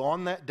universe who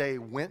on that day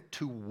went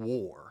to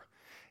war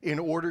in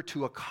order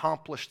to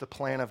accomplish the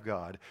plan of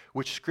God,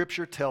 which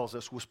Scripture tells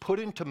us was put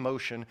into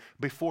motion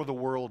before the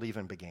world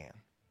even began.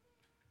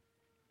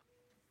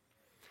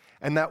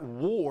 And that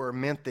war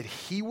meant that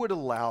he would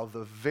allow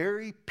the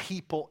very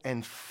people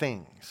and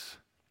things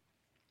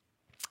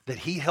that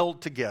he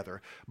held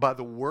together by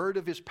the word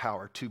of his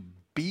power to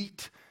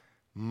beat,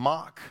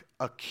 mock,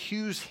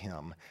 accuse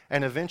him,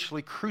 and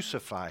eventually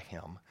crucify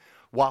him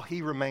while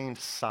he remained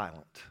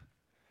silent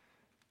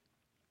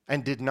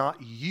and did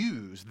not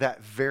use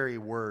that very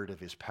word of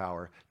his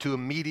power to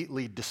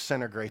immediately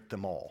disintegrate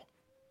them all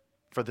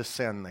for the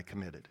sin they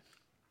committed.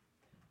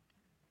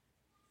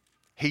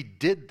 He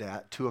did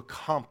that to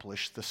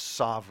accomplish the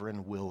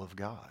sovereign will of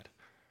God.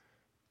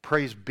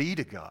 Praise be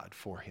to God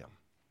for him.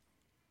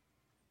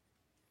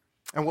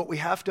 And what we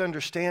have to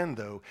understand,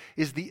 though,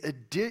 is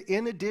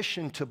in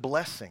addition to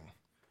blessing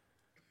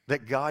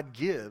that God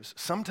gives,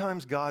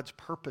 sometimes God's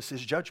purpose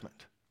is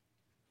judgment.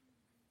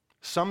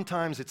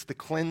 Sometimes it's the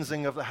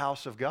cleansing of the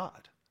house of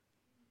God.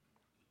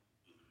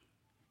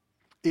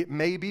 It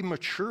may be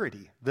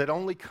maturity that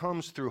only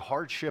comes through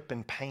hardship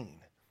and pain.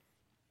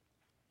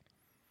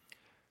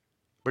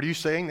 But are you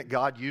saying that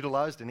God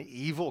utilized an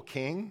evil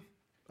king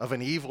of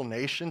an evil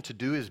nation to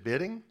do his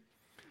bidding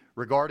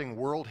regarding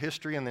world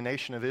history and the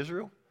nation of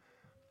Israel?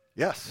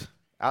 Yes,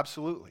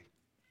 absolutely.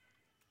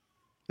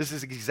 This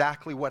is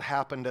exactly what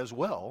happened as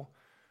well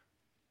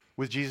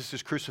with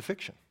Jesus'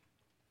 crucifixion.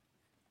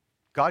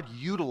 God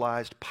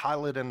utilized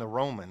Pilate and the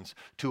Romans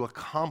to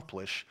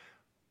accomplish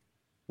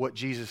what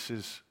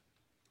Jesus'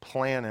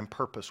 plan and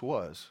purpose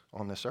was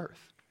on this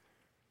earth.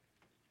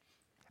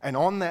 And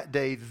on that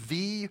day,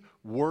 the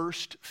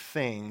worst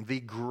thing, the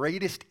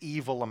greatest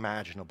evil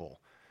imaginable,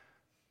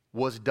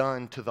 was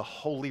done to the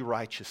holy,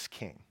 righteous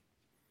king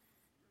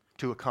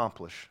to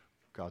accomplish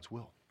God's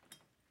will.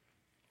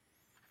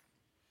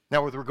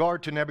 Now, with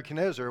regard to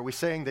Nebuchadnezzar, are we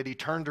saying that he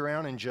turned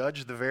around and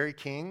judged the very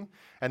king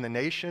and the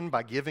nation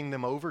by giving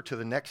them over to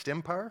the next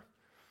empire?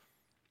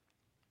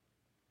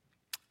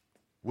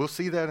 We'll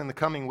see that in the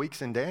coming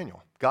weeks in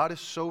Daniel. God is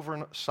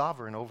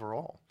sovereign over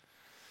all.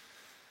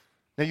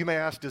 Now, you may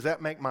ask, does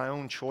that make my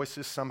own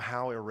choices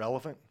somehow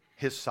irrelevant,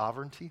 his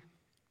sovereignty?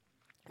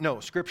 No,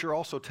 Scripture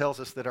also tells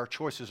us that our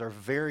choices are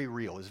very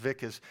real, as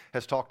Vic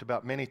has talked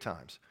about many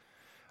times,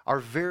 are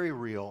very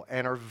real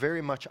and are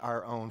very much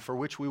our own, for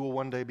which we will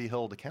one day be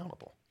held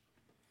accountable.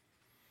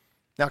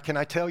 Now, can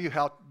I tell you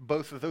how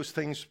both of those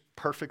things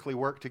perfectly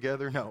work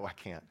together? No, I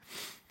can't.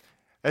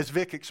 As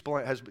Vic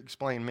has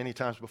explained many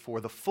times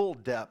before, the full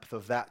depth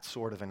of that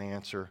sort of an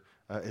answer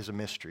is a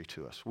mystery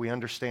to us. We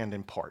understand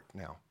in part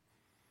now.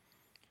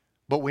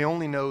 But we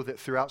only know that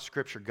throughout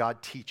Scripture,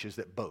 God teaches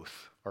that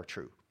both are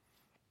true.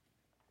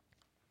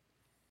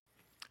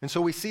 And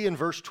so we see in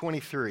verse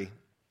 23,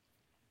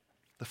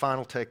 the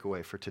final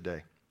takeaway for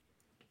today.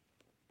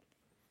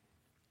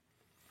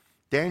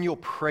 Daniel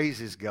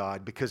praises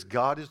God because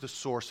God is the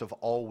source of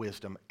all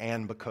wisdom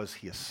and because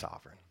he is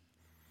sovereign.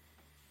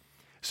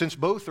 Since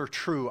both are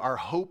true, our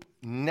hope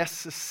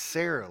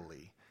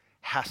necessarily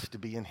has to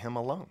be in him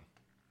alone.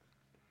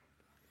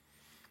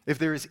 If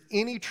there is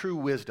any true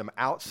wisdom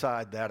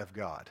outside that of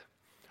God,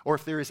 or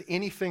if there is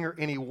anything or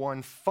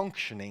anyone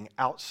functioning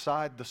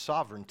outside the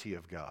sovereignty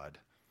of God,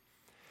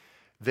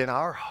 then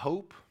our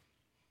hope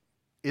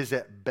is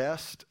at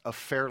best a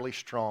fairly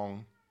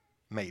strong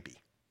maybe.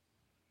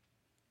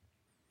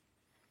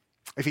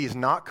 If he is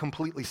not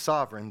completely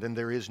sovereign, then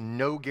there is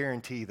no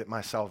guarantee that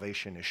my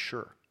salvation is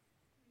sure.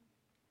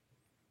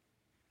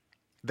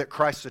 That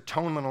Christ's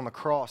atonement on the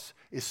cross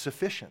is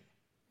sufficient.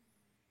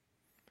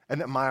 And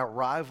that my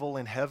arrival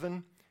in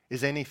heaven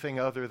is anything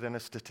other than a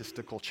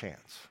statistical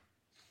chance.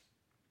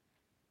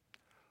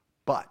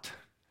 But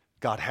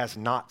God has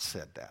not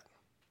said that.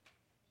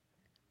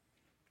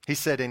 He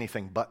said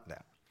anything but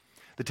that.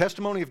 The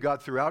testimony of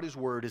God throughout his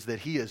word is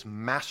that he is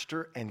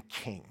master and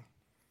king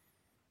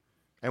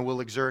and will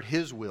exert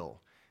his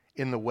will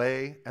in the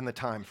way and the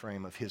time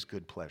frame of his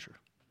good pleasure.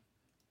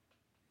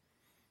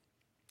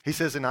 He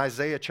says in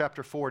Isaiah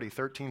chapter 40,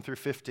 13 through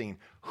 15,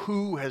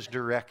 who has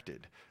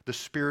directed the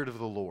Spirit of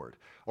the Lord,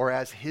 or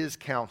as his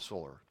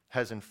counselor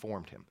has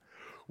informed him?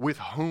 With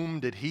whom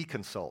did he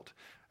consult?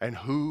 And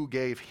who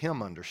gave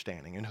him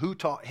understanding? And who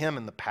taught him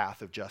in the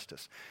path of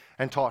justice?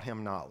 And taught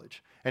him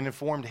knowledge? And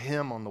informed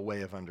him on the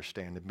way of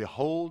understanding?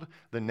 Behold,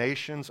 the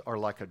nations are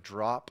like a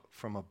drop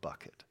from a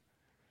bucket.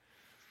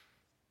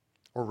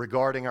 Or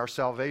regarding our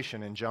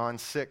salvation in John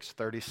 6,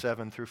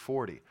 37 through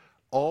 40.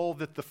 All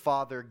that the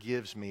Father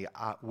gives me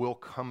will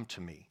come to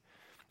me.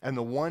 And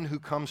the one who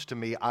comes to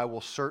me I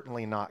will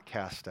certainly not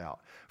cast out.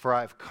 For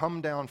I have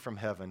come down from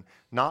heaven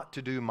not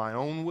to do my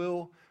own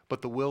will,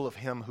 but the will of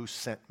him who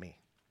sent me.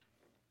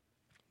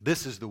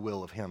 This is the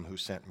will of him who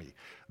sent me,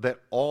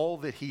 that all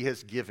that he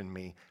has given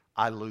me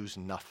I lose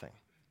nothing,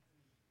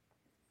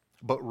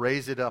 but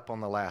raise it up on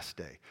the last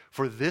day.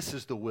 For this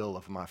is the will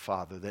of my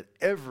Father, that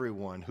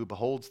everyone who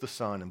beholds the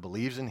Son and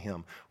believes in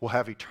him will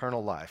have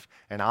eternal life,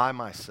 and I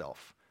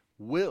myself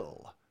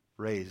will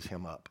raise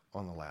him up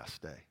on the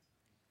last day.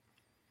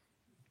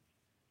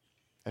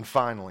 And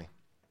finally,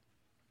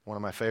 one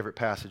of my favorite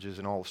passages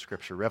in all of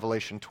Scripture,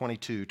 Revelation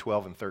 22,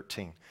 12 and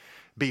 13.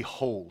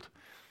 Behold,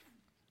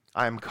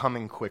 I am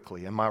coming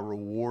quickly, and my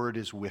reward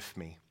is with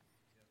me,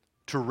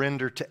 to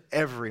render to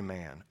every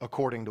man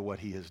according to what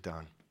he has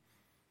done.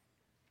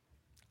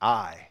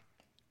 I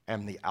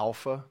am the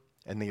Alpha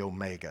and the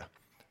Omega,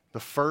 the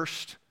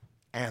first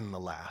and the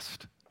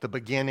last, the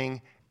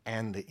beginning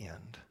and the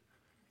end.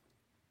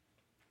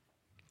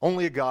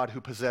 Only a God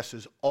who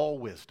possesses all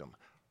wisdom,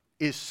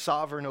 is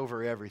sovereign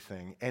over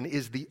everything, and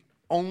is the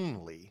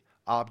only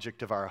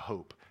object of our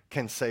hope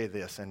can say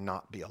this and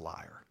not be a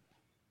liar.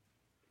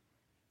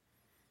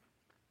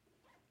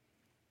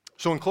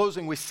 So in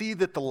closing, we see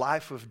that the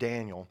life of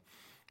Daniel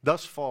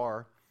thus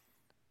far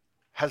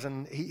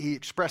he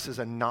expresses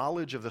a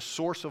knowledge of the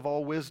source of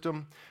all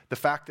wisdom, the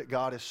fact that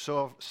God is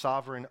so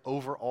sovereign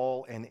over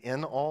all and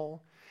in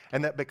all,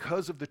 and that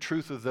because of the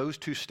truth of those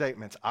two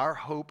statements, our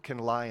hope can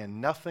lie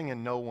in nothing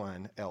and no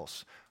one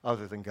else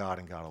other than God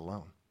and God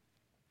alone.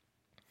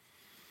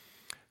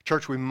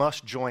 Church, we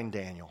must join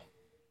Daniel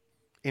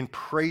in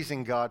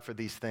praising God for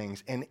these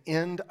things and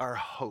end our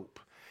hope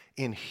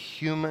in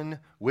human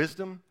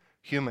wisdom,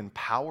 human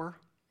power,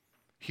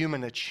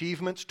 human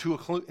achievements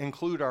to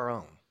include our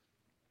own.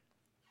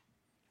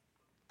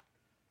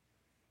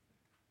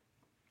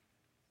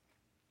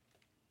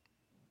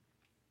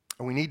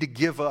 And we need to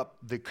give up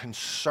the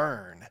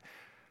concern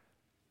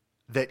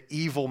that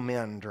evil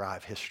men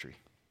drive history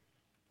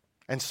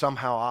and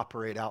somehow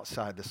operate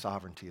outside the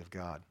sovereignty of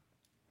God.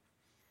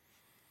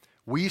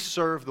 We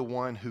serve the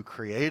one who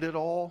created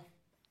all,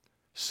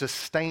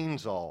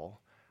 sustains all,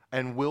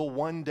 and will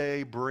one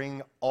day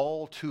bring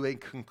all to a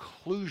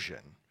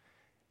conclusion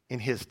in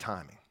his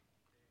timing.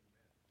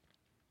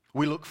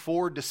 We look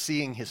forward to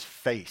seeing his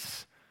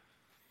face,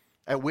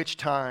 at which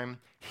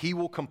time he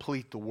will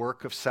complete the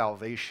work of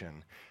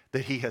salvation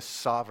that he has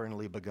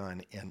sovereignly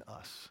begun in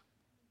us.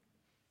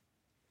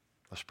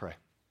 Let's pray.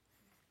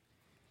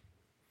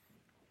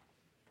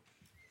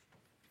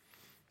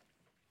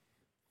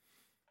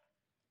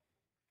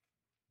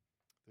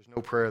 There's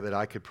no prayer that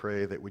I could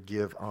pray that would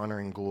give honor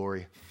and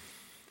glory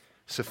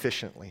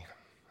sufficiently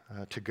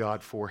to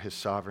God for his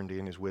sovereignty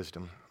and his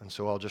wisdom. And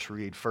so I'll just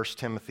read 1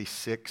 Timothy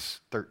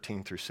 6,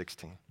 13 through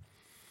 16.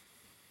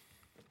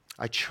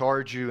 I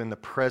charge you in the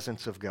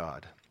presence of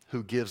God,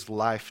 who gives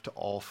life to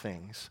all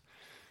things,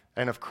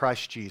 and of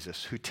Christ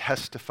Jesus, who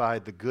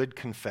testified the good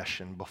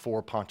confession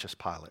before Pontius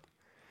Pilate,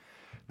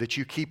 that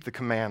you keep the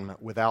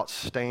commandment without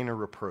stain or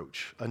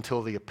reproach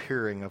until the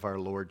appearing of our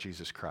Lord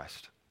Jesus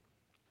Christ,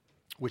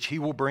 which he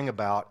will bring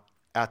about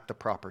at the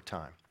proper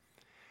time.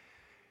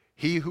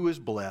 He who is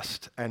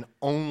blessed and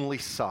only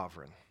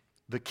sovereign,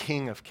 the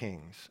King of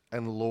kings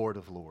and Lord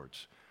of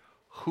lords,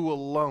 who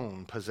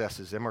alone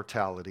possesses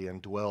immortality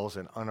and dwells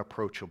in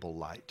unapproachable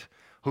light,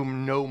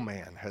 whom no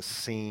man has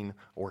seen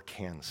or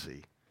can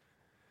see.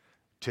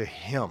 To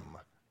him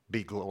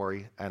be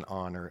glory and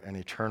honor and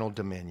eternal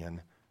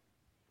dominion.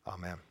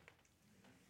 Amen.